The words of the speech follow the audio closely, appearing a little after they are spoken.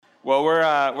Well,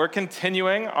 we're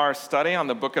continuing our study on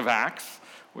the book of Acts,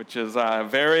 which is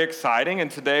very exciting.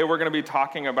 And today we're going to be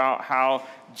talking about how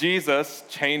Jesus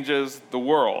changes the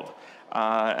world.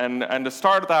 And to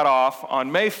start that off,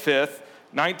 on May 5th,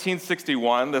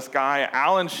 1961, this guy,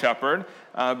 Alan Shepard,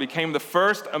 became the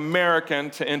first American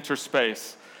to enter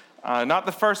space. Not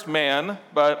the first man,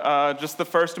 but just the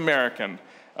first American.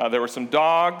 There were some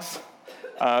dogs,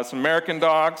 some American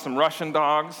dogs, some Russian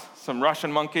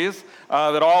monkeys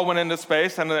that all went into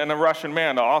space, and a Russian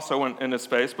man also went into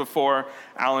space before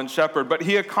Alan Shepard. But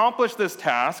he accomplished this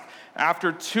task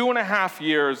after 2.5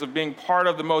 years of being part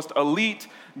of the most elite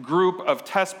group of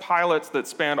test pilots that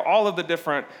spanned all of the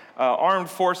different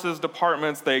armed forces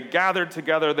departments. They gathered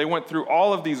together. They went through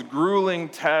all of these grueling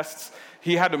tests.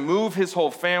 He had to move his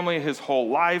whole family, his whole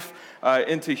life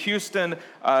into Houston.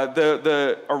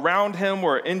 Around him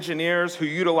were engineers who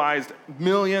utilized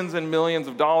millions and millions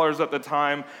of dollars at the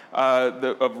time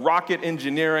of rocket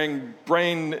engineering,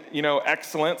 brain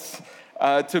excellence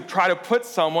to try to put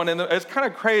someone in. It's kind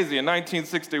of crazy. In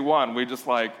 1961, we just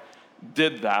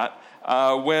did that.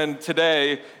 When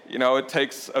today, it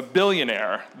takes a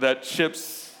billionaire that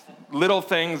ships little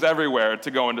things everywhere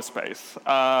to go into space.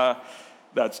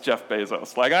 That's Jeff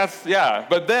Bezos.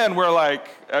 But then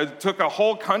it took a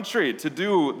whole country to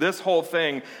do this whole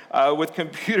thing with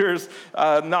computers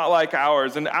not like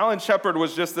ours. And Alan Shepard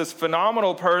was just this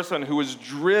phenomenal person who was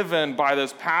driven by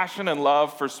this passion and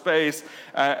love for space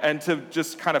and to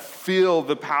just kind of feel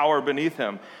the power beneath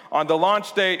him. On the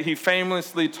launch date, he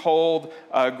famously told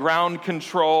ground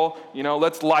control,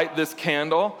 let's light this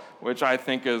candle, which I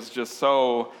think is just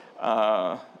so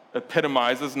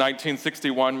epitomizes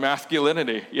 1961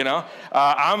 masculinity,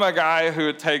 I'm a guy who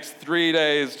it takes 3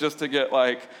 days just to get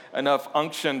enough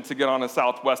unction to get on a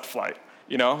Southwest flight,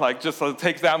 it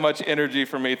takes that much energy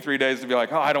for me, 3 days to be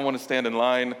I don't want to stand in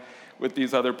line with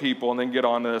these other people and then get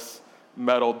on this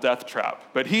metal death trap.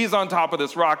 But he's on top of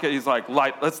this rocket, he's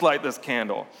let's light this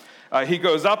candle. He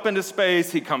goes up into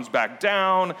space, he comes back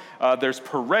down, there's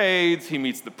parades, he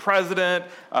meets the president,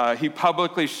 he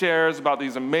publicly shares about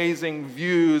these amazing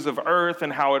views of Earth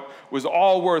and how it was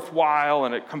all worthwhile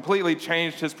and it completely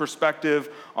changed his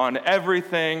perspective on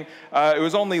everything. It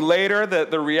was only later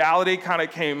that the reality kind of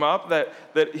came up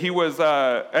that he was,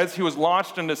 as he was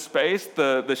launched into space,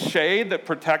 the shade that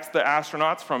protects the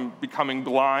astronauts from becoming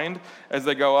blind as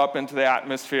they go up into the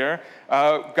atmosphere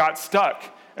got stuck.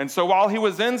 And so while he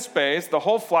was in space, the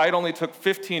whole flight only took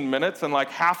 15 minutes, and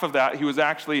half of that, he was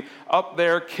actually up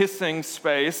there kissing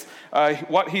space.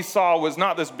 What he saw was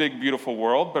not this big, beautiful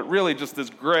world, but really just this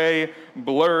gray,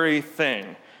 blurry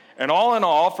thing. And all in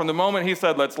all, from the moment he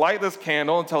said, let's light this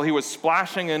candle, until he was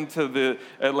splashing into the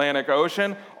Atlantic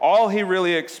Ocean, all he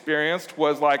really experienced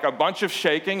was a bunch of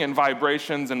shaking and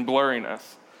vibrations and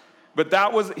blurriness.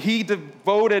 But he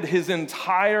devoted his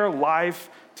entire life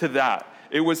to that.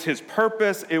 It was his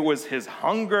purpose, it was his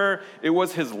hunger, it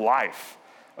was his life.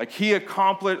 He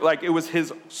accomplished, it was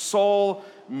his sole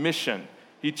mission.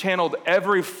 He channeled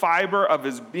every fiber of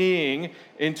his being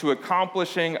into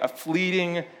accomplishing a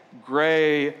fleeting,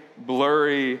 gray,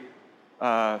 blurry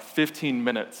 15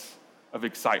 minutes of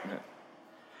excitement.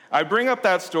 I bring up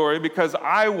that story because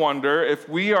I wonder if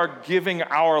we are giving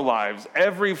our lives,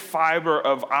 every fiber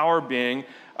of our being,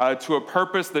 to a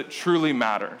purpose that truly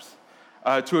matters.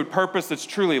 To a purpose that's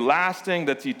truly lasting,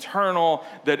 that's eternal,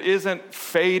 that isn't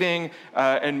fading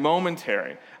and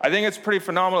momentary. I think it's pretty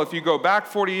phenomenal. If you go back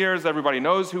 40 years, everybody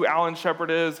knows who Alan Shepard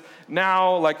is.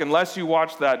 Now, unless you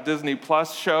watch that Disney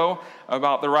Plus show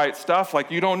about the right stuff,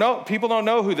 you don't know. People don't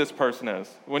know who this person is.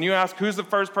 When you ask who's the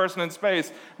first person in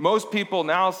space, most people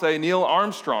now say Neil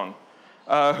Armstrong.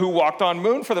 Who walked on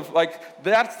moon for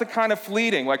that's the kind of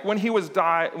fleeting. When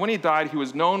he died, he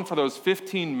was known for those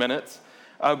 15 minutes.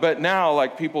 But now,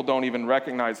 people don't even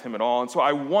recognize him at all. And so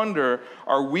I wonder,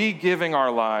 are we giving our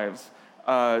lives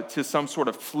to some sort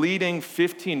of fleeting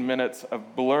 15 minutes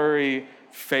of blurry,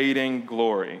 fading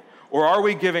glory? Or are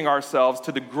we giving ourselves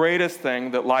to the greatest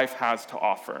thing that life has to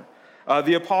offer?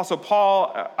 The Apostle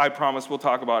Paul, I promise we'll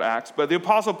talk about Acts, but the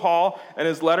Apostle Paul, in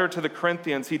his letter to the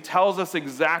Corinthians, he tells us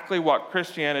exactly what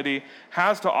Christianity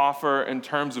has to offer in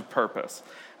terms of purpose.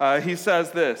 He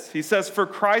says this, he says, "For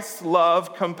Christ's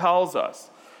love compels us,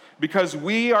 because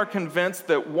we are convinced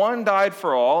that one died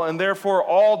for all, and therefore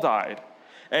all died.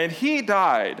 And he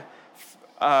died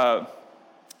for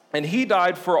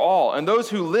all. And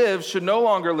those who live should no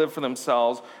longer live for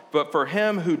themselves, but for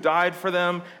him who died for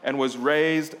them and was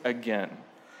raised again."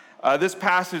 This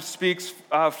passage speaks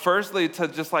firstly to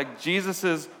just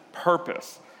Jesus'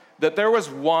 purpose, that there was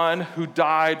one who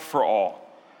died for all.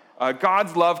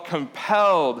 God's love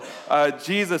compelled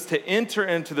Jesus to enter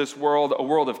into this world, a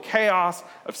world of chaos,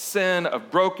 of sin, of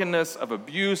brokenness, of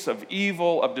abuse, of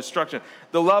evil, of destruction.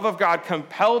 The love of God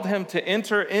compelled him to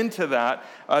enter into that,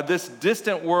 this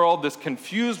distant world, this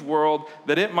confused world,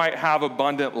 that it might have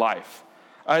abundant life.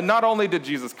 Not only did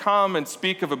Jesus come and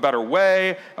speak of a better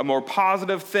way, a more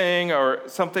positive thing, or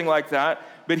something like that,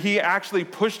 but he actually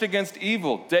pushed against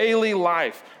evil, daily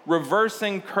life,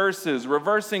 reversing curses,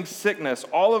 reversing sickness,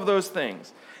 all of those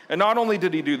things. And not only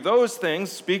did he do those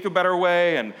things, speak a better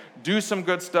way and do some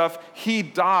good stuff, he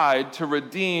died to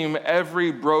redeem every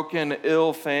broken,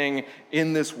 ill thing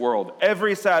in this world.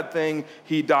 Every sad thing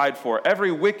he died for.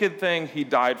 Every wicked thing he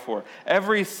died for.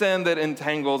 Every sin that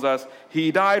entangles us,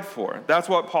 he died for. That's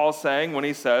what Paul's saying when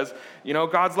he says,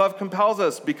 God's love compels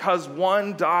us because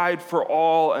one died for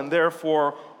all and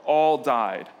therefore all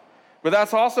died. But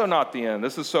that's also not the end.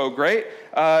 This is so great.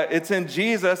 It's in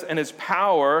Jesus and his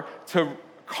power to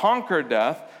conquer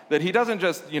death that he doesn't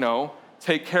just,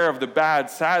 take care of the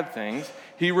bad, sad things.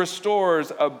 He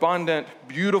restores abundant,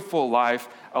 beautiful life,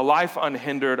 a life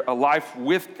unhindered, a life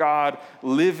with God,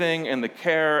 living in the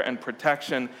care and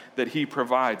protection that he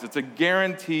provides. It's a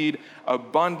guaranteed,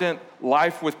 abundant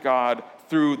life with God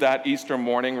through that Easter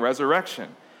morning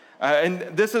resurrection. And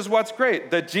this is what's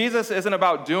great, that Jesus isn't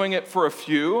about doing it for a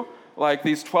few, like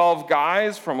these 12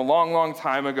 guys from a long, long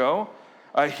time ago.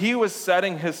 He was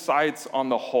setting his sights on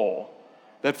the whole,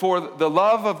 that for the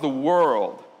love of the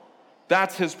world,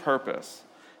 that's his purpose.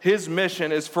 His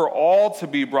mission is for all to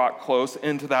be brought close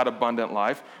into that abundant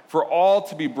life, for all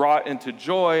to be brought into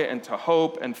joy and to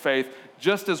hope and faith,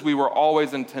 just as we were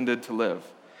always intended to live.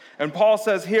 And Paul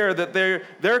says here that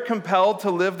they're compelled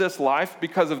to live this life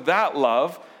because of that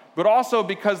love, but also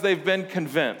because they've been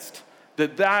convinced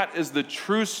that that is the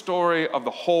true story of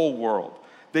the whole world.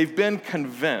 They've been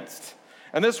convinced.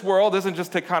 And this world isn't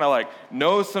just to kind of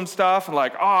know some stuff and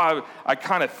I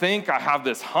kind of think I have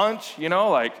this hunch,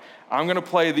 I'm going to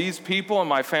play these people in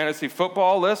my fantasy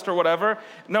football list or whatever.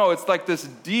 No, it's like this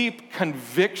deep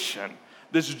conviction,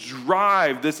 this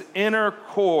drive, this inner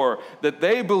core that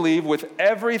they believe with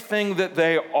everything that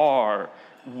they are,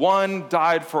 one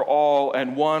died for all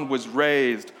and one was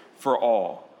raised for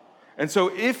all. And so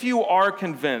if you are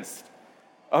convinced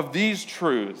of these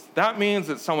truths, that means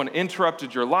that someone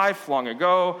interrupted your life long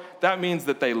ago. That means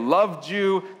that they loved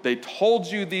you, they told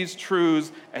you these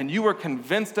truths, and you were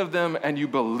convinced of them and you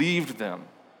believed them.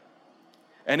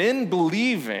 And in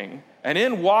believing and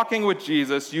in walking with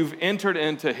Jesus, you've entered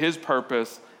into his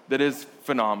purpose that is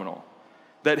phenomenal.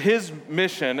 That his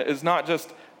mission is not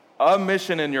just a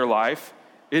mission in your life,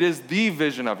 it is the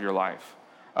vision of your life.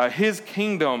 His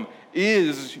kingdom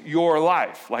is your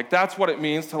life. That's what it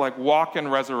means to walk in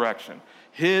resurrection.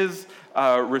 His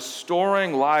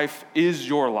restoring life is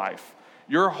your life.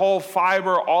 Your whole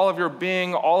fiber, all of your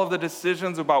being, all of the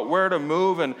decisions about where to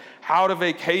move and how to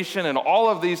vacation and all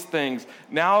of these things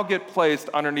now get placed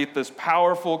underneath this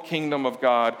powerful kingdom of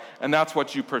God, and that's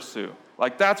what you pursue.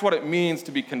 That's what it means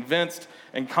to be convinced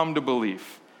and come to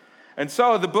belief. And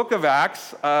so the book of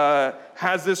Acts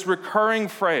has this recurring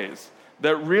phrase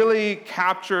that really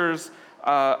captures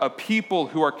a people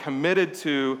who are committed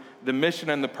to the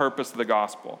mission and the purpose of the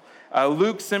gospel.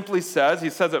 Luke simply says, he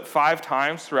says it 5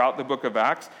 times throughout the book of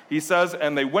Acts, he says,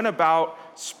 and they went about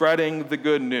spreading the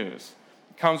good news.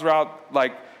 It comes out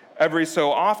every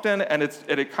so often, and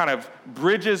it kind of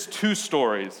bridges 2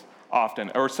 stories often,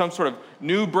 or some sort of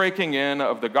new breaking in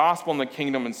of the gospel and the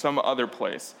kingdom in some other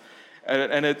place.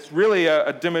 And it's really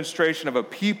a demonstration of a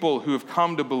people who have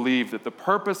come to believe that the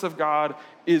purpose of God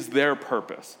is their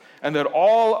purpose, and that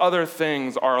all other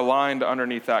things are aligned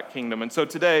underneath that kingdom. And so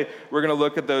today, we're going to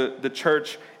look at the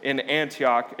church in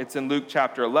Antioch. It's in Luke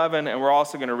chapter 11, and we're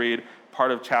also going to read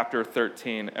part of chapter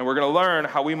 13. And we're going to learn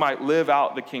how we might live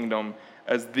out the kingdom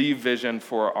as the vision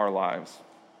for our lives.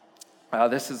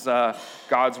 This is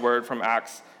God's word from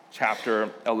Acts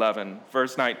chapter 11,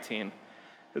 verse 19.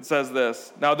 It says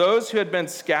this: Now those who had been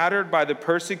scattered by the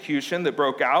persecution that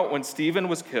broke out when Stephen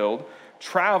was killed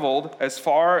traveled as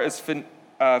far as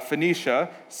Phoenicia,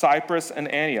 Cyprus, and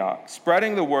Antioch,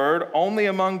 spreading the word only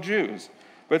among Jews.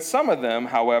 But some of them,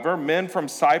 however, men from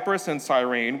Cyprus and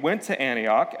Cyrene, went to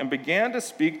Antioch and began to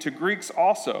speak to Greeks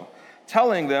also,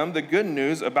 telling them the good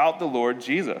news about the Lord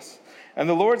Jesus. And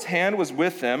the Lord's hand was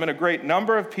with them, and a great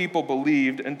number of people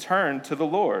believed and turned to the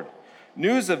Lord.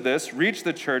 News of this reached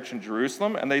the church in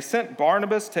Jerusalem, and they sent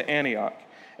Barnabas to Antioch.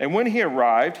 And when he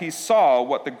arrived, he saw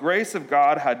what the grace of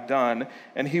God had done,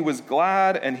 and he was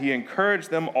glad, and he encouraged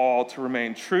them all to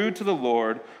remain true to the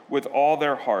Lord with all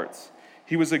their hearts.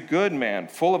 He was a good man,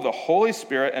 full of the Holy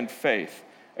Spirit and faith.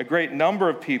 a great number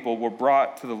of people were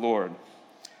brought to the Lord.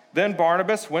 Then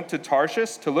Barnabas went to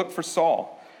Tarshish to look for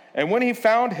Saul. And when he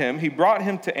found him, he brought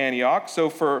him to Antioch. So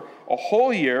for a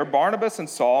whole year, Barnabas and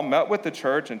Saul met with the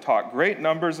church and taught great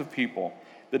numbers of people.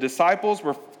 The disciples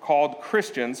were called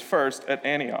Christians first at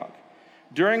Antioch.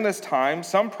 During this time,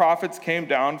 some prophets came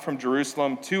down from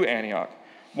Jerusalem to Antioch.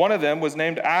 One of them was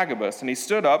named Agabus, and he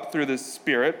stood up through the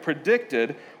Spirit,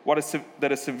 predicted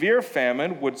that a severe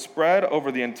famine would spread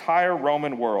over the entire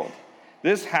Roman world.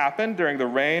 This happened during the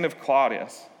reign of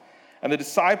Claudius. And the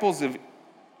disciples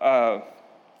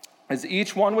as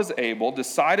each one was able,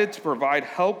 decided to provide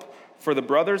help for the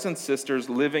brothers and sisters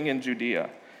living in Judea.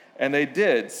 And they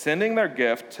did, sending their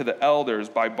gift to the elders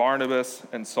by Barnabas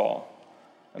and Saul.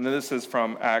 And then this is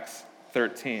from Acts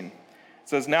 13. It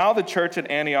says, Now the church at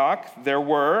Antioch, there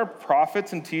were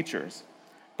prophets and teachers.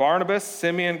 Barnabas,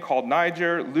 Simeon called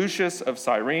Niger, Lucius of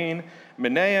Cyrene,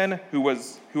 Manaen,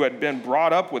 who had been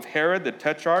brought up with Herod the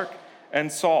Tetrarch,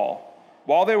 and Saul.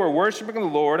 While they were worshiping the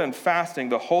Lord and fasting,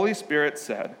 the Holy Spirit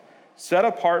said, Set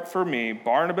apart for me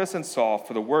Barnabas and Saul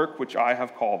for the work which I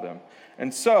have called them.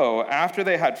 And so, after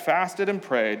they had fasted and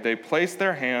prayed, they placed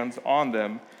their hands on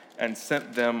them and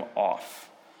sent them off.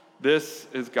 This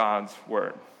is God's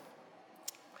word.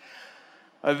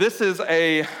 This is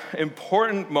an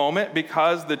important moment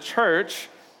because the church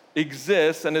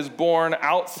exists and is born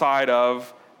outside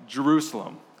of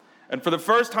Jerusalem. And for the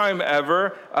first time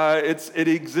ever, it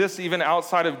exists even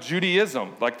outside of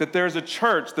Judaism, like that there's a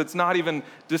church that's not even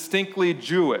distinctly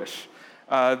Jewish.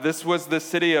 This was the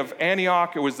city of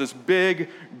Antioch. It was this big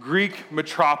Greek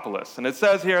metropolis. And it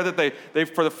says here that they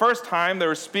for the first time, they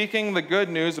were speaking the good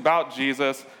news about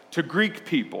Jesus to Greek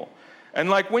people. And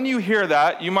like when you hear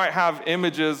that, you might have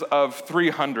images of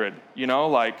 300,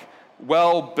 like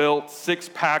well-built,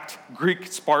 six-packed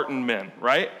Greek Spartan men,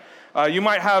 right? You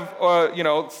might have,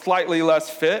 slightly less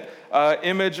fit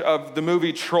image of the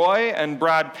movie Troy and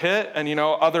Brad Pitt and,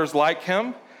 others like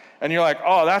him. And you're like,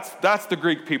 oh, that's the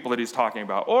Greek people that he's talking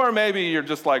about. Or maybe you're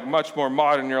just like much more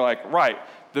modern. You're like, right,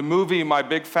 the movie My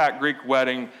Big Fat Greek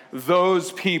Wedding,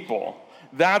 those people.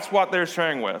 That's what they're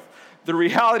sharing with. The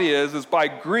reality is by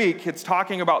Greek, it's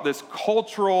talking about this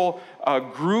cultural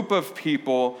group of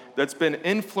people that's been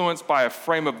influenced by a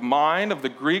frame of mind of the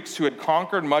Greeks who had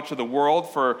conquered much of the world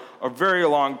for a very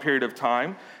long period of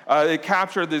time. It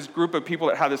captured this group of people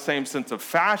that had the same sense of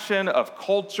fashion, of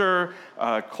culture,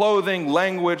 clothing,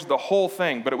 language, the whole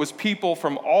thing. But it was people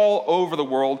from all over the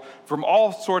world, from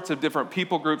all sorts of different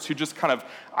people groups who just kind of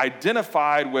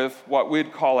identified with what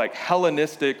we'd call like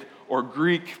Hellenistic or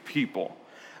Greek people.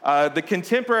 The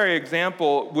contemporary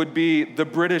example would be the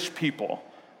British people.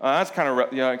 That's kind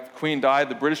of, Queen died,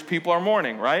 the British people are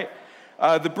mourning, right?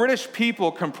 The British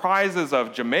people comprises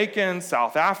of Jamaicans,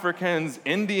 South Africans,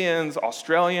 Indians,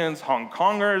 Australians, Hong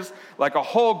Kongers, like a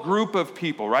whole group of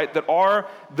people, right, that are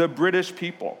the British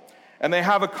people. And they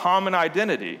have a common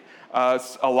identity. A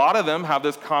lot of them have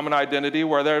this common identity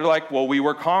where they're like, well, we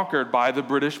were conquered by the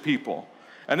British people.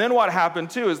 And then what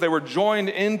happened too is they were joined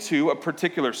into a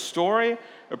particular story,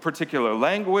 a particular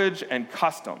language and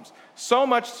customs. So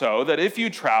much so that if you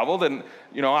traveled, and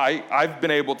I've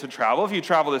been able to travel, if you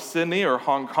travel to Sydney or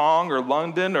Hong Kong or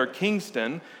London or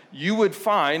Kingston, you would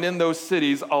find in those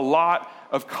cities a lot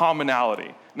of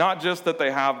commonality. Not just that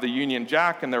they have the Union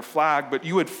Jack and their flag, but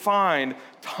you would find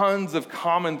tons of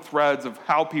common threads of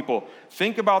how people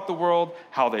think about the world,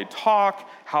 how they talk,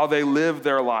 how they live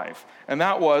their life. And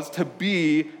that was to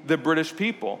be the British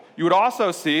people. You would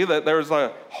also see that there's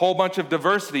a whole bunch of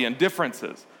diversity and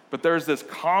differences, but there's this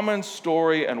common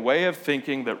story and way of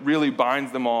thinking that really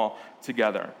binds them all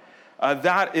together.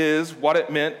 That is what it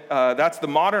meant. That's the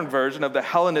modern version of the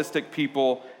Hellenistic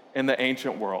people in the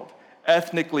ancient world.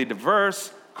 Ethnically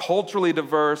diverse, culturally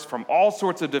diverse, from all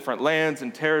sorts of different lands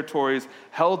and territories,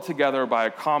 held together by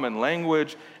a common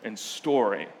language and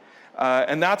story.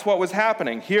 And that's what was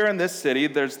happening. Here in this city,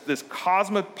 there's this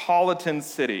cosmopolitan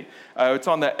city. It's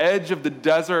on the edge of the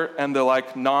desert and the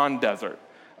non-desert,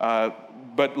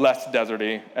 but less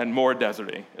deserty and more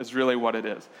deserty is really what it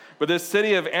is. But this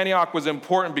city of Antioch was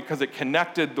important because it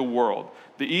connected the world.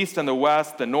 The east and the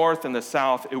west, the north and the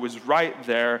south, it was right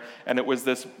there. And it was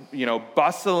this,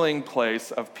 bustling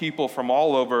place of people from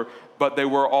all over, but they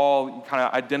were all kind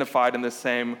of identified in the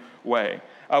same way.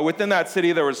 Within that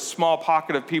city, there was a small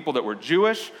pocket of people that were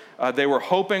Jewish. They were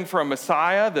hoping for a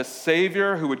Messiah, the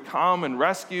Savior who would come and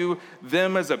rescue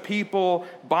them as a people,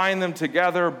 bind them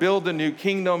together, build a new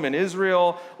kingdom in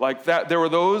Israel. Like that, there were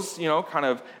those, kind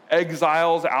of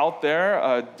exiles out there,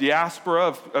 a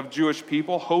diaspora of Jewish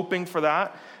people hoping for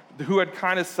that, who had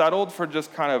kind of settled for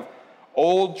just kind of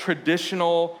old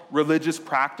traditional religious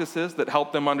practices that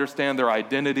helped them understand their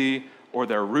identity or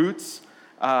their roots.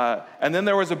 And then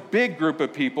there was a big group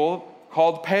of people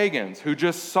called pagans who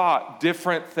just sought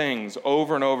different things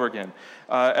over and over again.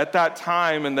 At that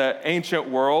time in the ancient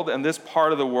world and this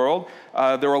part of the world,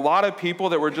 there were a lot of people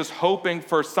that were just hoping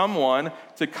for someone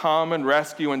to come and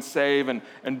rescue and save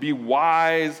and be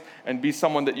wise and be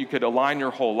someone that you could align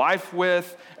your whole life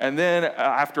with. And then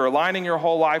after aligning your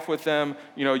whole life with them,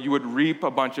 you would reap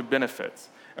a bunch of benefits.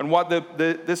 And what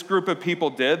this group of people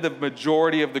did, the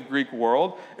majority of the Greek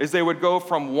world, is they would go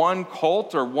from one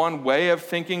cult or one way of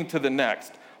thinking to the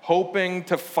next, hoping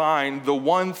to find the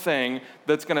one thing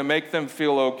that's going to make them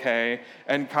feel okay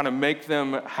and kind of make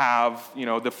them have,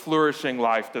 the flourishing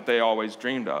life that they always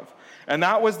dreamed of. And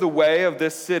that was the way of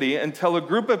this city until a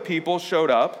group of people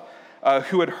showed up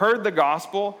who had heard the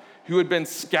gospel, who had been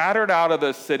scattered out of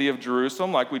the city of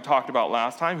Jerusalem, like we talked about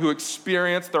last time, who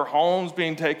experienced their homes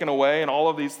being taken away and all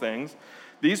of these things.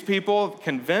 These people,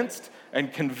 convinced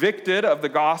and convicted of the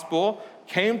gospel,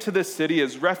 came to this city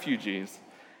as refugees,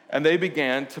 and they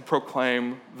began to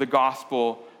proclaim the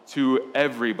gospel to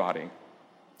everybody.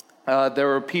 There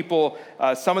were people,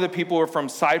 some of the people were from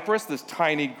Cyprus, this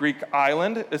tiny Greek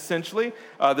island, essentially,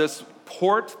 this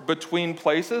port between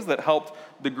places that helped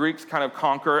the Greeks kind of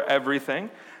conquer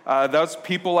everything. Those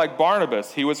people like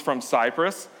Barnabas, he was from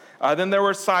Cyprus. Then there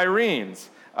were Cyrenes.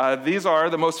 These are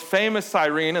the most famous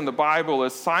Cyrene in the Bible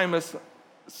is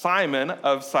Simon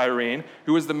of Cyrene,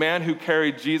 who was the man who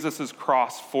carried Jesus'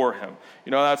 cross for him.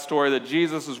 You know that story that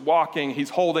Jesus is walking, he's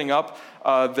holding up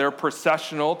their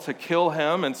processional to kill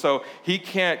him, and so he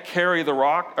can't carry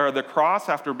the cross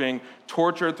after being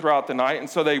tortured throughout the night, and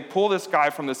so they pull this guy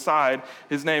from the side.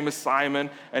 His name is Simon,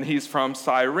 and he's from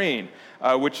Cyrene,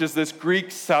 which is this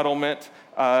Greek settlement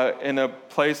in a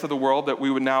place of the world that we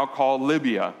would now call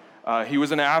Libya. He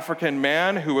was an African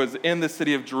man who was in the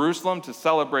city of Jerusalem to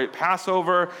celebrate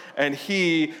Passover, and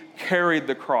he carried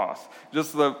the cross.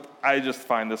 I just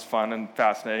find this fun and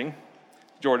fascinating.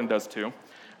 Jordan does too.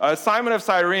 Simon of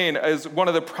Cyrene is one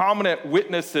of the prominent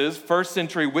witnesses, first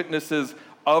century witnesses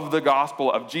of the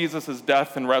gospel of Jesus'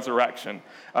 death and resurrection.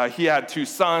 He had 2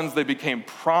 sons. They became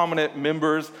prominent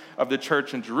members of the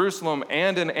church in Jerusalem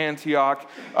and in Antioch,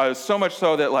 so much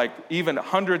so that even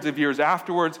hundreds of years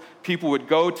afterwards, people would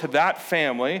go to that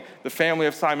family, the family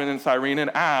of Simon and Cyrene,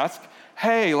 and ask,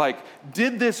 hey,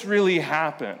 did this really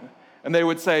happen? And they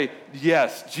would say,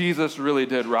 yes, Jesus really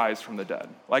did rise from the dead.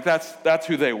 That's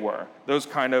who they were, those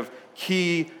kind of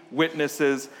key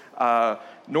witnesses,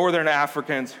 Northern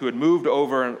Africans who had moved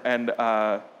over and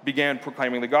began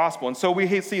proclaiming the gospel. And so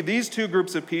we see these 2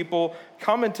 groups of people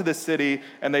come into the city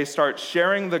and they start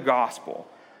sharing the gospel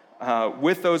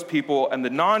with those people. And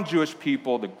the non-Jewish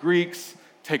people, the Greeks,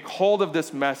 take hold of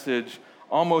this message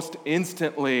almost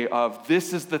instantly of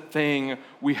this is the thing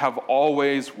we have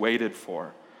always waited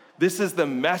for. This is the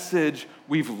message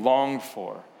we've longed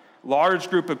for.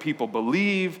 Large group of people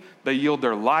believe, they yield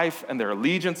their life and their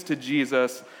allegiance to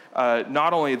Jesus.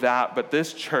 Not only that, but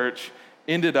this church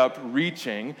ended up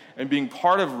reaching and being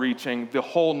part of reaching the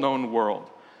whole known world.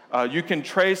 You can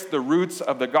trace the roots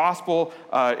of the gospel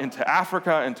into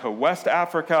Africa, into West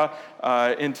Africa,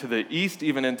 into the East,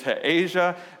 even into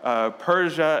Asia,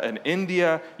 Persia, and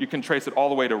India. You can trace it all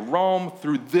the way to Rome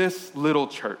through this little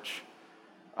church.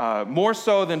 More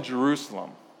so than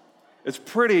Jerusalem. It's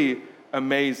pretty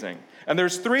amazing. And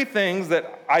there's 3 things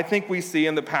that I think we see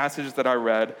in the passage that I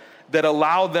read that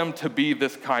allow them to be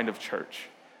this kind of church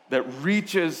that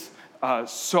reaches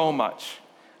so much,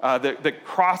 that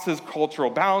crosses cultural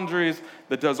boundaries,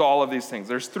 that does all of these things.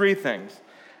 There's 3 things.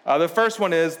 The first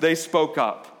one is they spoke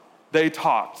up. They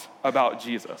talked about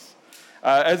Jesus.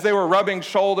 As they were rubbing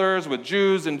shoulders with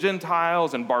Jews and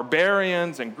Gentiles and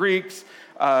barbarians and Greeks,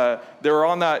 they were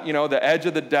on that, the edge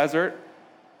of the desert.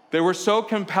 They were so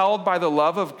compelled by the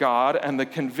love of God and the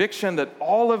conviction that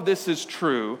all of this is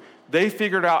true, they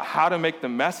figured out how to make the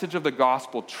message of the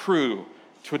gospel true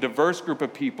to a diverse group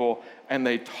of people, and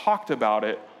they talked about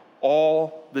it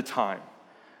all the time.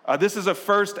 This is a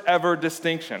first ever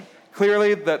distinction.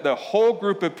 Clearly, that the whole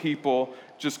group of people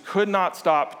just could not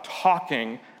stop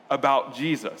talking about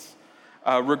Jesus.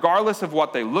 Regardless of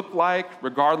what they looked like,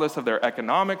 regardless of their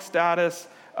economic status,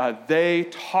 they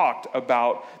talked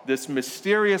about this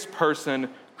mysterious person,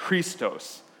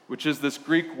 Christos, which is this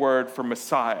Greek word for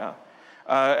Messiah.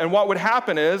 And what would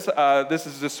happen is, this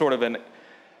is just sort of an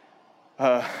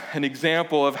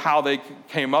example of how they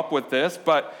came up with this,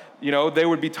 but they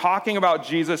would be talking about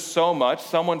Jesus so much,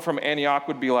 someone from Antioch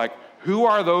would be like, who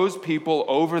are those people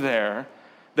over there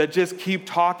that just keep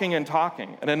talking and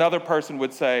talking? And another person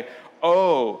would say,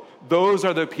 oh, those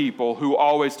are the people who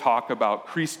always talk about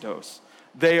Christos.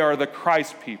 They are the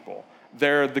Christ people.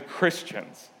 They're the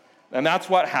Christians. And that's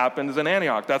what happens in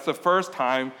Antioch. That's the first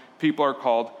time people are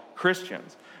called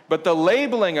Christians. But the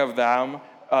labeling of them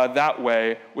that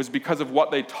way was because of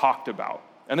what they talked about.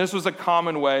 And this was a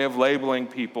common way of labeling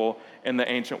people in the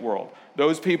ancient world.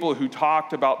 Those people who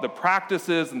talked about the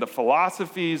practices and the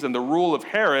philosophies and the rule of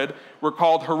Herod were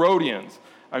called Herodians.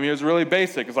 I mean, it was really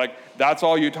basic. It's like, that's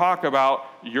all you talk about,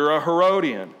 you're a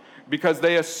Herodian. Because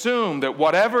they assume that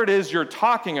whatever it is you're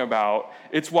talking about,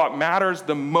 it's what matters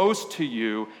the most to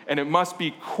you, and it must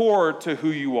be core to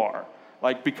who you are.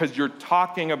 Like, because you're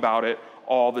talking about it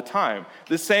all the time.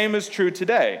 The same is true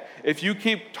today. If you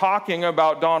keep talking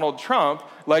about Donald Trump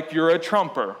like you're a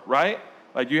Trumper, right?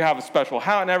 Like you have a special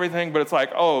hat and everything, but it's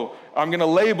like, oh, I'm going to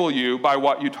label you by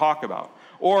what you talk about.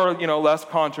 Or, less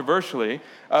controversially,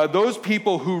 those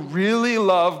people who really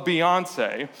love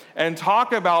Beyonce and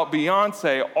talk about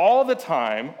Beyonce all the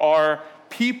time are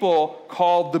people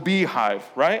called the Beehive,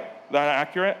 right? Is that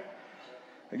accurate?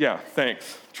 Yeah,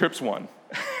 thanks. Trips one.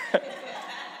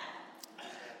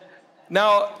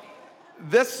 Now,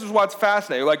 this is what's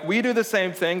fascinating. Like, we do the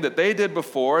same thing that they did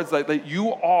before. It's like that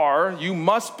you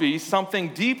must be,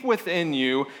 something deep within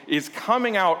you is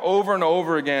coming out over and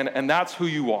over again, and that's who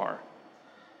you are.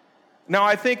 Now,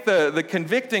 I think the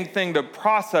convicting thing to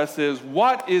process is,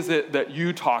 what is it that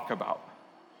you talk about?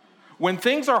 When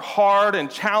things are hard and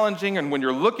challenging, and when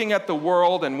you're looking at the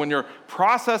world, and when you're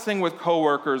processing with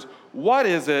coworkers, what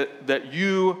is it that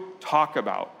you talk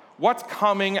about? What's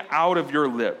coming out of your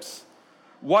lips?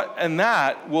 And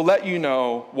that will let you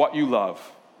know what you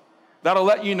love. That'll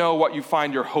let you know what you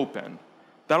find your hope in.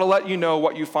 That'll let you know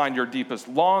what you find your deepest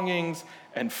longings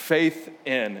and faith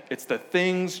in. It's the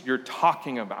things you're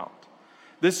talking about.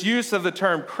 This use of the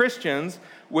term Christians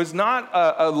was not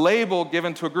a label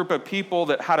given to a group of people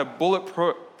that had a bullet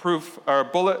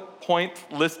point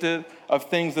listed of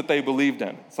things that they believed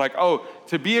in. It's like, oh,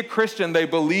 to be a Christian, they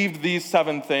believed these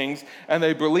 7 things, and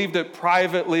they believed it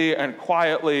privately and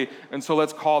quietly, and so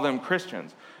let's call them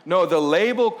Christians. No, the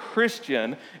label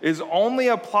Christian is only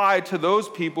applied to those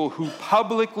people who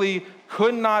publicly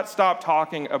could not stop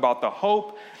talking about the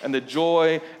hope and the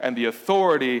joy and the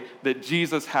authority that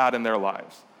Jesus had in their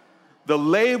lives. The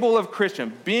label of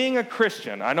Christian, being a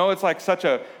Christian, I know it's like such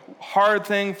a hard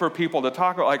thing for people to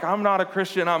talk about, like, I'm not a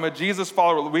Christian, I'm a Jesus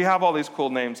follower. We have all these cool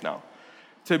names now.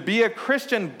 To be a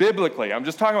Christian biblically, I'm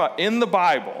just talking about in the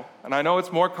Bible, and I know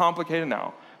it's more complicated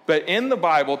now, but in the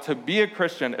Bible, to be a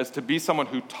Christian is to be someone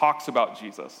who talks about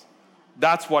Jesus.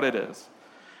 That's what it is.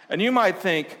 And you might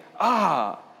think,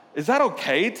 is that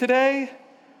okay today?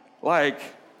 Like,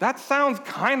 that sounds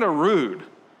kind of rude.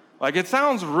 Like, it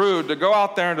sounds rude to go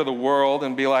out there into the world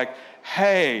and be like,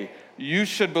 hey, you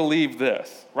should believe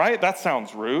this, right? That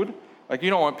sounds rude. Like,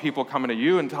 you don't want people coming to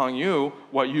you and telling you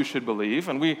what you should believe.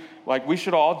 And we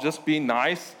should all just be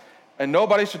nice, and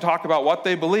nobody should talk about what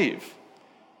they believe.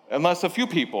 Unless a few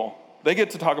people, they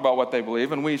get to talk about what they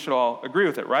believe, and we should all agree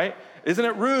with it, right? Isn't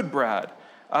it rude, Brad?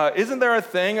 Isn't there a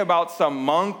thing about some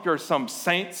monk or some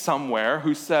saint somewhere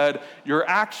who said, your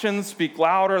actions speak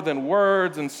louder than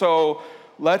words, and so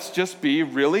let's just be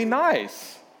really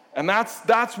nice? And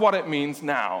that's what it means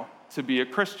now to be a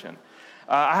Christian.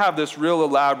 I have this real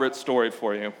elaborate story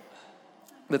for you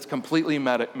that's completely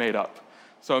made up.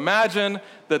 So imagine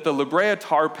that the La Brea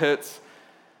tar pits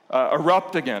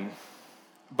erupt again.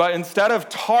 But instead of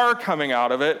tar coming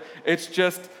out of it, it's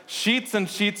just sheets and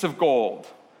sheets of gold.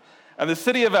 And the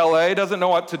city of LA doesn't know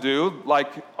what to do, like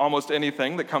almost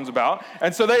anything that comes about.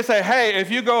 And so they say, hey,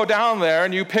 if you go down there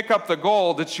and you pick up the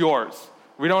gold, it's yours.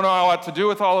 We don't know what to do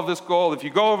with all of this gold. If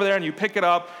you go over there and you pick it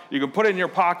up, you can put it in your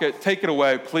pocket, take it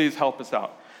away, please help us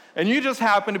out. And you just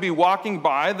happen to be walking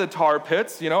by the tar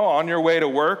pits, on your way to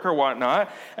work or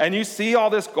whatnot, and you see all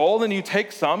this gold and you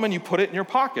take some and you put it in your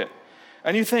pocket.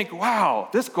 And you think, wow,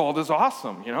 this gold is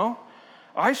awesome,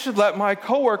 I should let my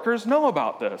coworkers know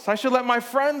about this. I should let my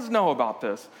friends know about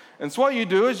this. And so what you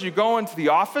do is you go into the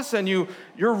office and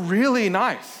you're really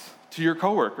nice to your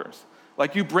coworkers.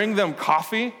 Like, you bring them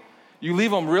coffee, you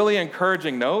leave them really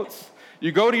encouraging notes.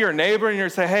 You go to your neighbor and you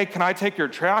say, hey, can I take your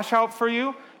trash out for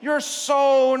you? You're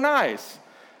so nice.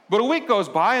 But a week goes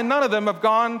by and none of them have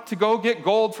gone to go get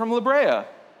gold from La Brea.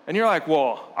 And you're like,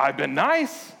 well, I've been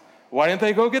nice. Why didn't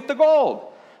they go get the gold?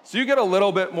 So you get a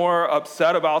little bit more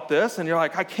upset about this, and you're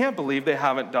like, I can't believe they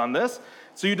haven't done this.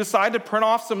 So you decide to print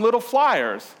off some little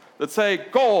flyers that say,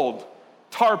 gold,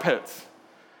 tar pits.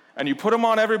 And you put them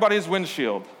on everybody's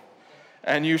windshield.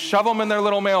 And you shove them in their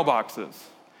little mailboxes.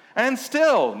 And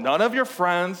still, none of your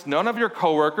friends, none of your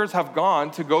coworkers have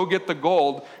gone to go get the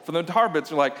gold from the tar pits.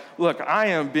 They're like, look, I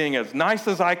am being as nice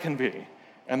as I can be,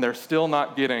 and they're still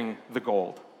not getting the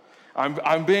gold.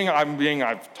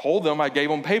 I've told them, I gave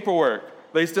them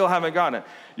paperwork. They still haven't gotten it.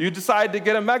 You decide to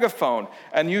get a megaphone,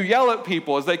 and you yell at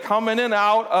people as they come in and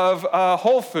out of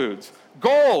Whole Foods.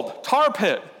 Gold, tar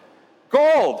pit.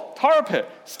 Gold, tar pit.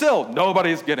 Still,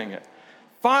 nobody's getting it.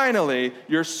 Finally,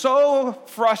 you're so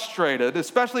frustrated,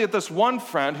 especially at this one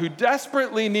friend who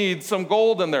desperately needs some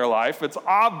gold in their life. It's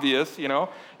obvious,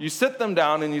 You sit them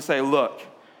down and you say, look,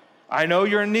 I know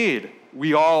you're in need.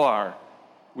 We all are.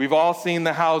 We've all seen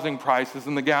the housing prices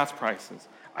and the gas prices.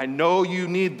 I know you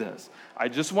need this. I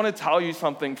just want to tell you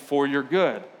something for your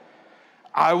good.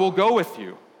 I will go with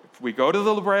you. If we go to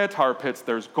the La Brea tar pits,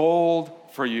 there's gold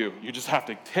for you. You just have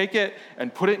to take it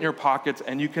and put it in your pockets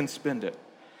and you can spend it.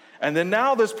 And then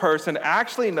now this person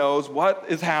actually knows what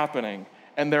is happening,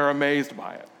 and they're amazed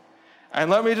by it.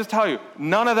 And let me just tell you,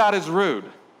 none of that is rude,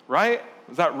 right?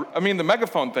 The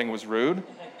megaphone thing was rude.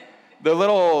 The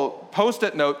little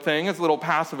Post-it note thing is a little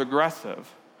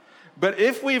passive-aggressive. But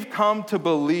if we've come to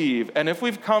believe, and if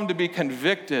we've come to be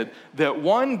convicted that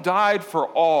one died for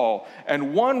all,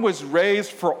 and one was raised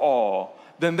for all,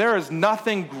 then there is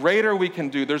nothing greater we can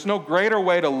do. There's no greater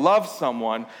way to love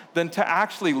someone than to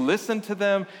actually listen to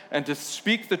them and to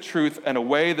speak the truth in a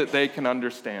way that they can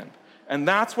understand. And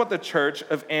that's what the church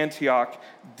of Antioch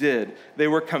did. They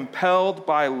were compelled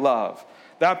by love.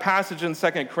 That passage in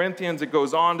 2 Corinthians, it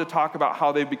goes on to talk about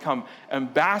how they become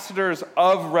ambassadors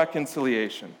of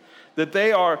reconciliation. That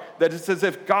it's as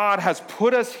if God has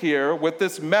put us here with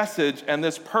this message and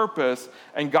this purpose,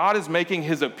 and God is making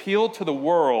his appeal to the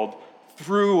world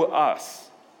through us.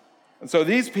 And so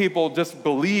these people just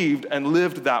believed and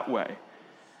lived that way.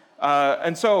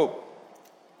 And so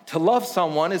to love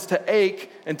someone is to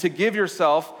ache and to give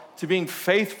yourself to being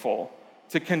faithful,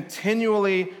 to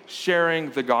continually sharing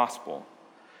the gospel.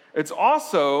 It's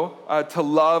also to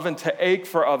love and to ache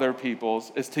for other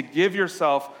people's is to give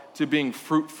yourself to being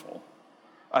fruitful,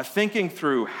 thinking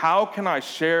through how can I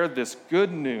share this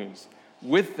good news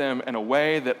with them in a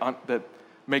way that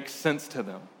makes sense to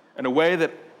them, in a way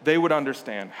that they would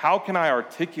understand. How can I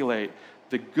articulate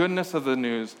the goodness of the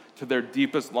news to their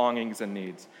deepest longings and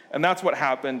needs? And that's what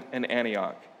happened in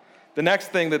Antioch. The next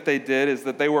thing that they did is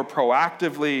that they were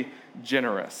proactively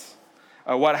generous.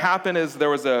 What happened is there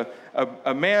was a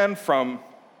man from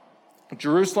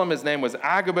Jerusalem. His name was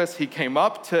Agabus. He came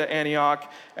up to Antioch,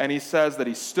 and he says that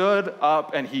he stood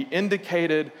up and he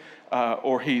indicated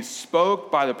or he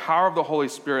spoke by the power of the Holy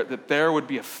Spirit that there would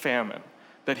be a famine,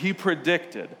 that he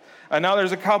predicted. And now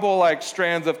there's a couple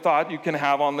strands of thought you can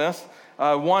have on this.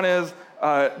 One is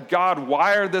God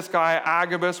wired this guy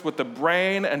Agabus with the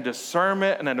brain and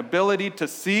discernment and an ability to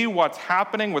see what's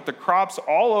happening with the crops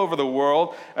all over the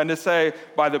world, and to say,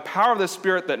 by the power of the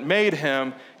Spirit that made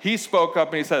him, he spoke up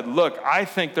and he said, look, I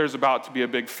think there's about to be a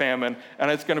big famine,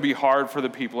 and it's going to be hard for the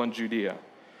people in Judea.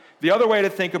 The other way to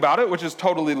think about it, which is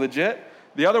totally legit,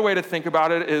 the other way to think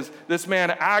about it is this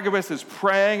man Agabus is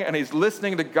praying and he's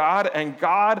listening to God, and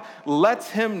God lets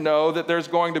him know that there's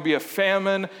going to be a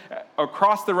famine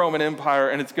across the Roman Empire,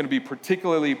 and it's going to be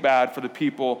particularly bad for the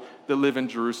people that live in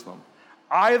Jerusalem.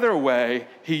 Either way,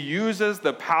 he uses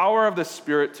the power of the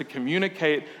Spirit to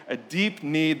communicate a deep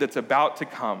need that's about to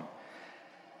come.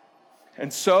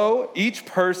 And so each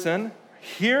person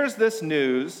hears this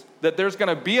news that there's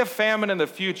going to be a famine in the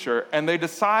future, and they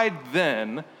decide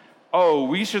then,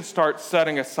 we should start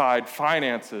setting aside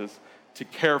finances to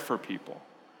care for people.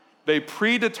 They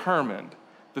predetermined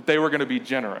that they were going to be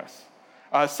generous.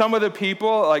 Some of the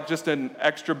people, just in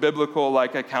extra biblical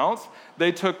accounts,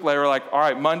 they were like, all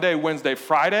right, Monday, Wednesday,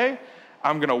 Friday,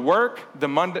 I'm going to work. The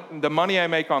money I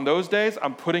make on those days,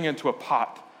 I'm putting into a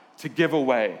pot to give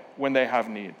away when they have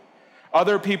need.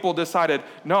 Other people decided,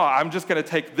 no, I'm just going to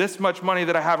take this much money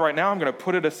that I have right now, I'm going to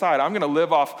put it aside. I'm going to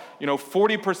live off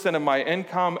 40% of my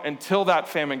income until that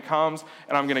famine comes,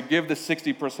 and I'm going to give the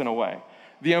 60% away.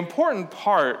 The important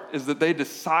part is that they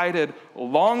decided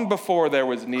long before there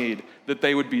was need that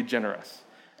they would be generous.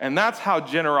 And that's how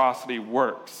generosity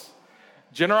works.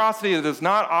 Generosity does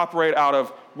not operate out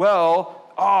of,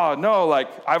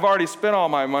 I've already spent all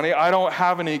my money, I don't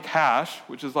have any cash,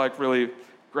 which is really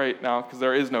great now because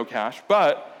there is no cash.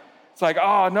 But it's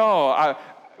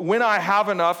when I have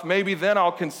enough, maybe then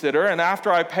I'll consider. And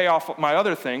after I pay off my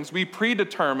other things, we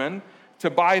predetermine to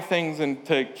buy things and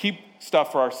to keep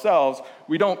stuff for ourselves.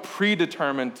 We don't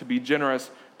predetermine to be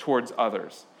generous towards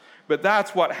others. But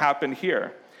that's what happened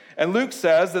here. And Luke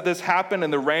says that this happened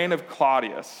in the reign of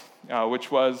Claudius, which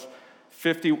was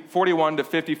 41 to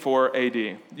 54 AD.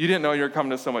 You didn't know you were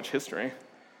coming to so much history,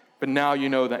 but now you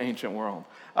know the ancient world.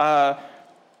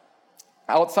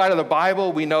 Outside of the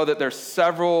Bible, we know that there's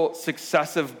several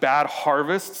successive bad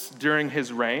harvests during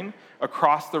his reign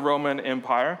across the Roman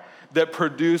Empire that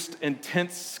produced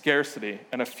intense scarcity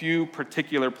in a few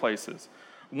particular places.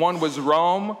 One was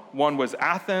Rome, one was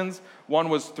Athens, one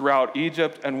was throughout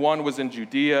Egypt, and one was in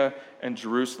Judea and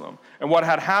Jerusalem. And what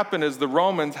had happened is the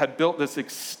Romans had built this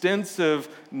extensive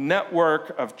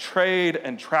network of trade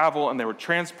and travel, and they were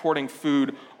transporting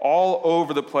food all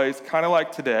over the place, kind of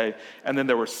like today. And then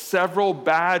there were several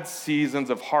bad seasons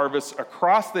of harvest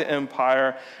across the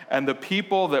empire, and the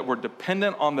people that were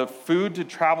dependent on the food to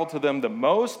travel to them the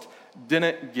most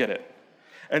didn't get it.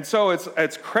 And so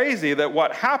it's crazy that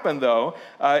what happened, though,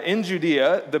 in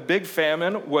Judea, the big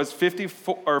famine was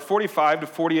 45 to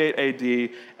 48 AD,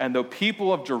 and the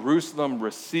people of Jerusalem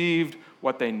received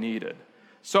what they needed.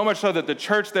 So much so that the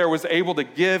church there was able to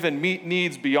give and meet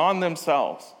needs beyond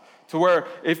themselves. To where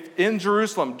if in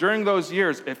Jerusalem, during those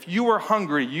years, if you were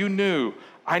hungry, you knew,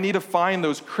 I need to find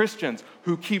those Christians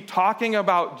who keep talking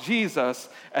about Jesus,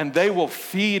 and they will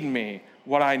feed me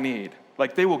what I need.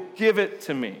 Like, they will give it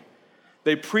to me.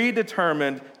 They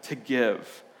predetermined to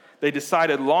give. They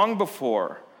decided long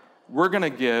before, we're going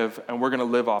to give and we're going to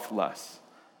live off less.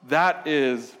 That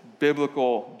is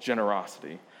biblical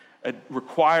generosity. It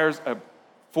requires a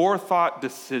forethought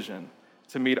decision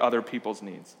to meet other people's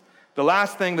needs. The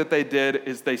last thing that they did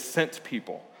is they sent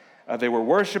people. They were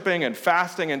worshiping and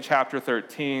fasting in chapter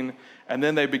 13, and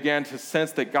then they began to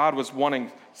sense that God was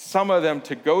wanting some of them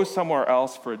to go somewhere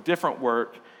else for a different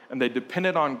work, and they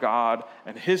depended on God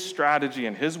and his strategy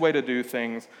and his way to do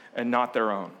things and not their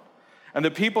own. And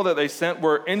the people that they sent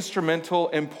were instrumental,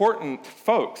 important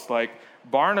folks. Like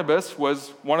Barnabas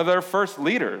was one of their first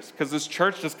leaders because this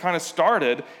church just kind of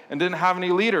started and didn't have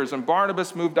any leaders. And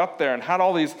Barnabas moved up there and had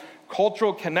all these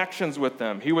cultural connections with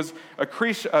them. He was a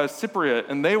Cypriot,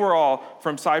 and they were all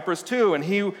from Cyprus too. And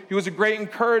he was a great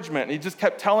encouragement. And he just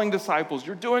kept telling disciples,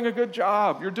 you're doing a good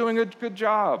job. You're doing a good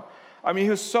job. I mean, he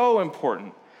was so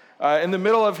important. In the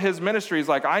middle of his ministry, he's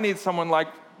like, I need someone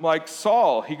like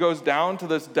Saul. He goes down to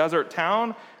this desert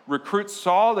town, recruits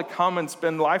Saul to come and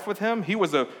spend life with him. He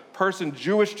was a person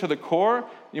Jewish to the core.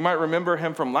 You might remember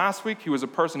him from last week. He was a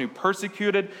person who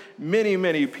persecuted many,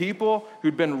 many people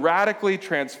who'd been radically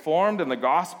transformed in the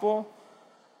gospel.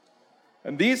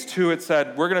 And these two, it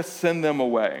said, we're going to send them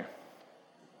away.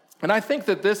 And I think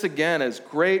that this, again, is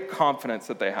great confidence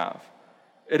that they have.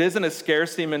 It isn't a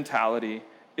scarcity mentality.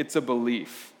 It's a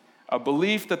belief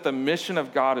that the mission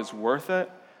of God is worth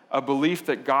it, a belief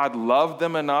that God loved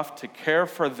them enough to care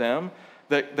for them,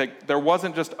 that there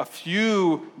wasn't just a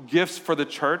few gifts for the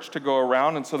church to go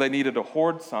around, and so they needed to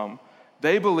hoard some.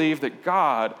 They believed that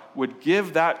God would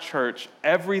give that church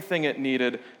everything it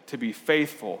needed to be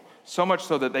faithful, so much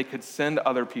so that they could send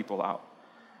other people out.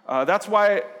 That's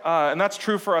why, and that's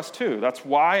true for us too. That's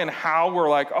why and how we're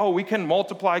like, oh, we can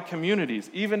multiply communities,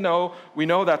 even though we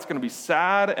know that's going to be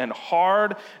sad and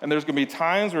hard, and there's going to be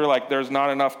times where like there's not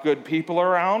enough good people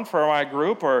around for my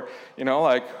group, or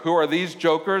like who are these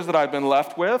jokers that I've been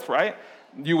left with, right?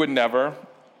 You would never,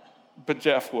 but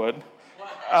Jeff would.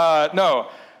 No.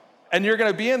 And you're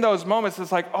going to be in those moments,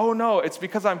 it's like, oh no, it's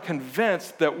because I'm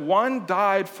convinced that one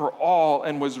died for all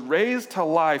and was raised to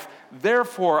life.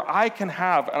 Therefore, I can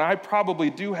have, and I probably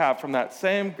do have from that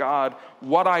same God,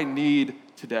 what I need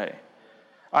today.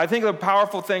 I think the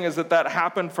powerful thing is that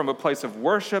happened from a place of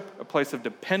worship, a place of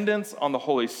dependence on the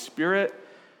Holy Spirit.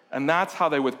 And that's how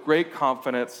they, with great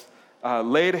confidence,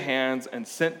 laid hands and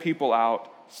sent people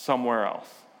out somewhere else.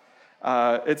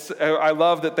 I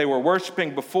love that they were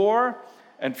worshiping before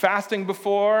and fasting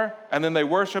before, and then they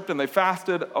worshiped and they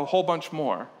fasted a whole bunch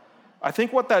more. I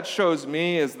think what that shows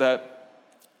me is that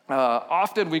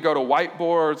often we go to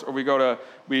whiteboards or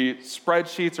we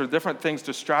spreadsheets or different things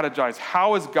to strategize,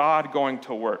 how is God going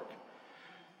to work?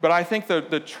 But I think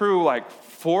the true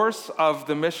force of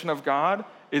the mission of God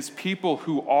is people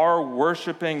who are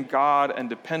worshiping God and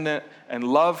dependent and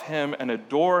love him and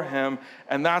adore him,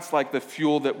 and that's like the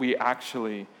fuel that we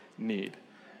actually need.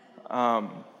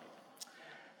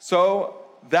 So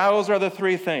those are the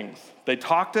three things. They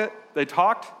talked,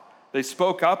 they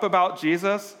spoke up about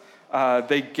Jesus,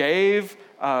 they gave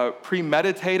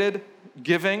premeditated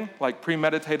giving, like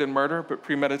premeditated murder, but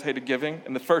premeditated giving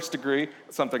in the first degree,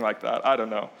 something like that. I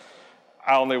don't know.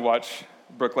 I only watch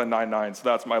Brooklyn Nine-Nine, so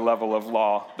that's my level of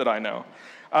law that I know.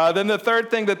 Then the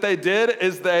third thing that they did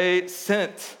is they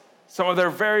sent some of their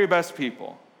very best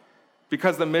people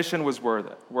because the mission was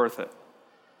worth it.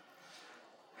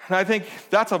 And I think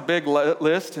that's a big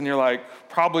list, and you're like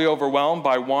probably overwhelmed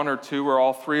by one or two or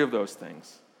all three of those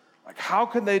things. Like, how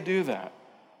could they do that?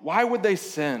 Why would they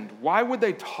send? Why would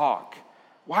they talk?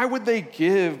 Why would they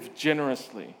give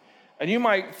generously? And you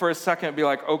might for a second be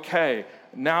like, okay,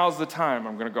 now's the time.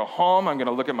 I'm going to go home, I'm going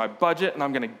to look at my budget, and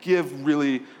I'm going to give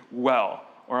really well.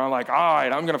 Or I'm like, all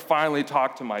right, I'm going to finally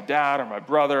talk to my dad or my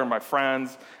brother or my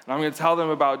friends, and I'm going to tell them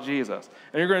about Jesus.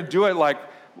 And you're going to do it like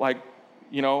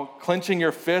clenching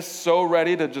your fists, so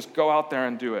ready to just go out there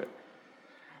and do it.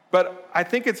 But I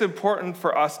think it's important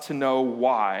for us to know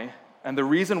why, and the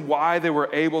reason why they were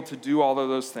able to do all of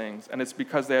those things, and it's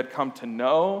because they had come to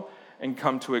know and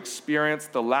come to experience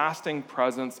the lasting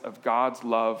presence of God's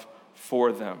love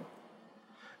for them.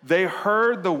 They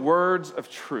heard the words of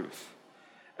truth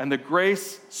and the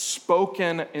grace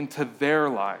spoken into their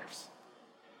lives.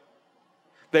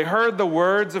 They heard the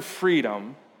words of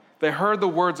freedom. They heard the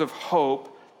words of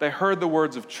hope. They heard the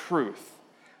words of truth.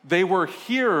 They were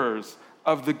hearers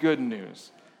of the good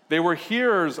news. They were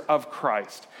hearers of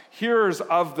Christ, hearers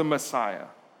of the Messiah.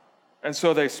 And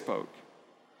so they spoke.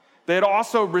 They had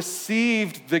also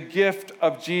received the gift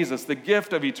of Jesus, the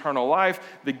gift of eternal life,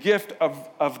 the gift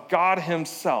of God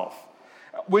himself,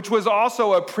 which was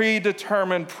also a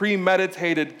predetermined,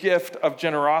 premeditated gift of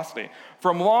generosity.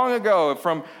 From long ago,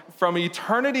 from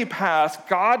eternity past,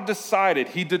 God decided,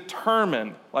 he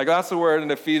determined, like that's the word in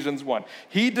Ephesians 1,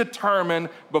 he determined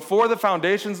before the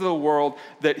foundations of the world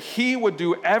that he would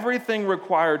do everything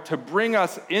required to bring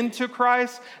us into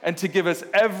Christ and to give us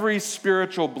every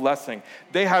spiritual blessing.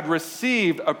 They had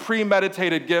received a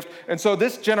premeditated gift, and so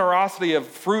this generosity of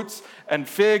fruits and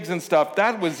figs and stuff,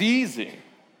 that was easy.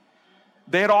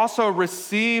 They had also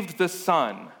received the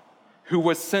Son who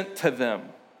was sent to them.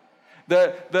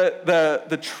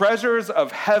 The treasures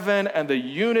of heaven and the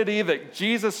unity that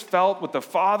Jesus felt with the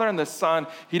Father and the Son,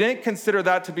 he didn't consider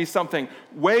that to be something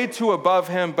way too above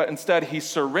him, but instead he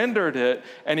surrendered it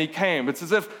and he came. It's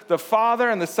as if the Father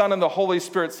and the Son and the Holy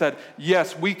Spirit said,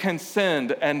 yes, we can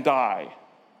send and die.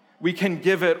 We can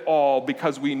give it all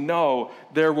because we know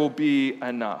there will be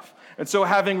enough. And so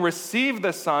having received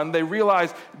the Son, they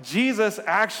realize Jesus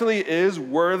actually is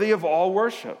worthy of all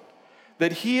worship,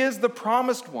 that he is the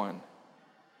promised one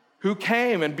who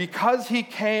came, and because he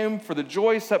came for the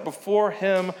joy set before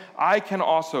him, I can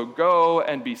also go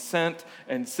and be sent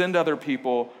and send other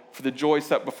people for the joy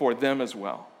set before them as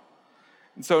well.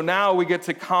 And so now we get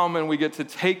to come and we get to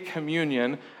take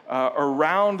communion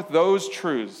around those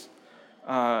truths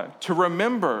to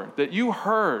remember that you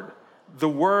heard the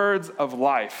words of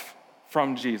life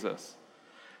from Jesus,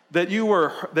 that you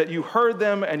heard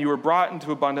them and you were brought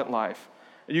into abundant life.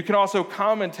 You can also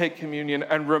come and take communion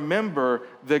and remember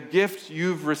the gift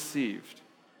you've received,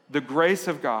 the grace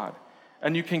of God.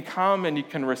 And you can come and you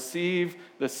can receive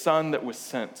the Son that was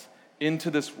sent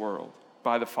into this world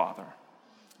by the Father.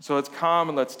 So let's come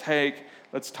and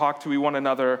let's talk to one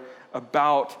another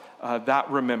about that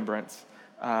remembrance,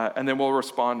 and then we'll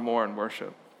respond more in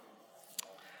worship.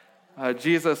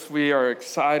 Jesus, we are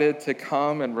excited to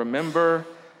come and remember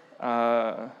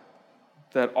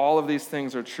that all of these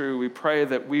things are true. We pray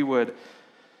that we would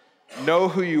know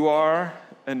who you are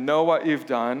and know what you've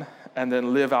done and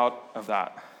then live out of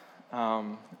that.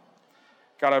 God,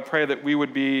 I pray that we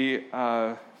would be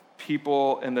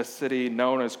people in the city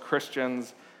known as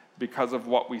Christians because of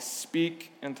what we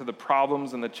speak into the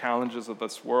problems and the challenges of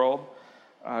this world.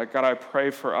 God, I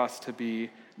pray for us to be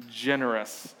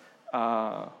generous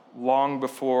long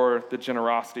before the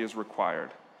generosity is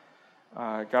required.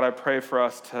 God, I pray for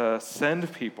us to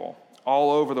send people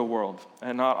all over the world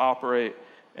and not operate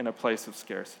in a place of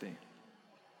scarcity.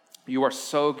 You are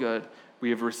so good. We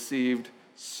have received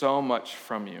so much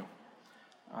from you.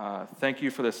 Thank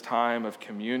you for this time of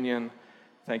communion.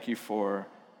 Thank you for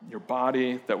your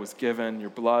body that was given,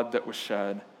 your blood that was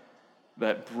shed,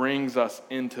 that brings us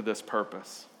into this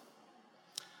purpose.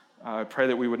 I pray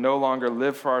that we would no longer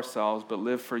live for ourselves, but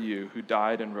live for you, who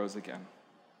died and rose again.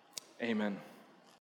 Amen.